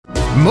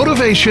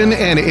Motivation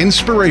and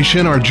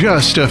inspiration are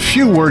just a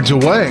few words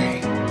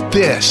away.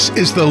 This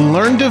is the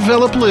Learn,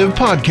 Develop, Live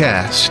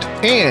podcast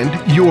and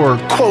your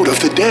quote of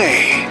the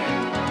day.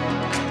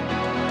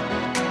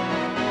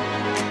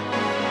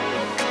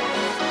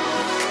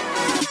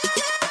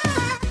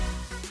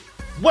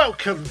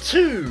 Welcome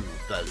to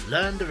the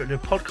Learn, Develop,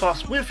 Live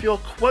podcast with your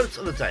quote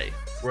of the day,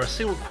 where a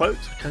single quote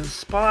can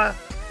inspire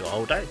your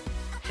whole day.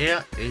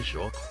 Here is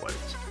your quote.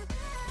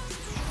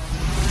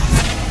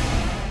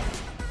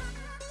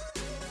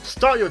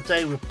 Start your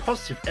day with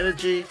positive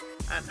energy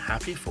and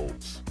happy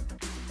thoughts.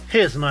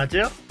 Here's an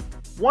idea.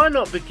 Why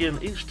not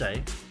begin each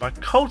day by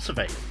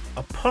cultivating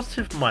a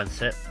positive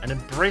mindset and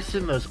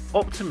embracing those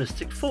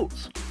optimistic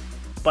thoughts?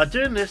 By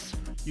doing this,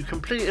 you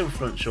completely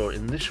influence your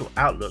initial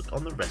outlook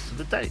on the rest of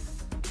the day.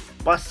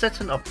 By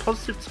setting a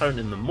positive tone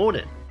in the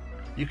morning,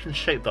 you can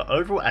shape the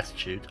overall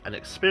attitude and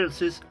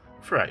experiences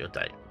throughout your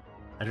day.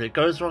 And if it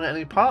goes wrong at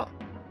any part,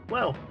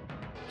 well,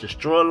 just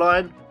draw a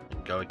line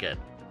and go again.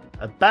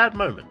 A bad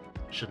moment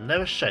should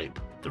never shape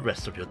the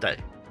rest of your day.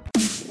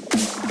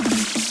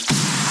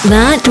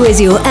 That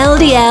was your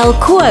LDL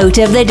quote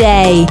of the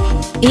day.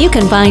 You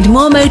can find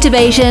more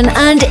motivation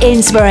and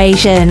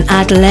inspiration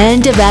at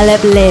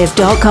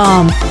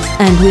learndeveloplive.com,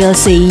 and we'll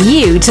see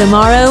you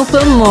tomorrow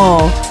for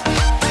more.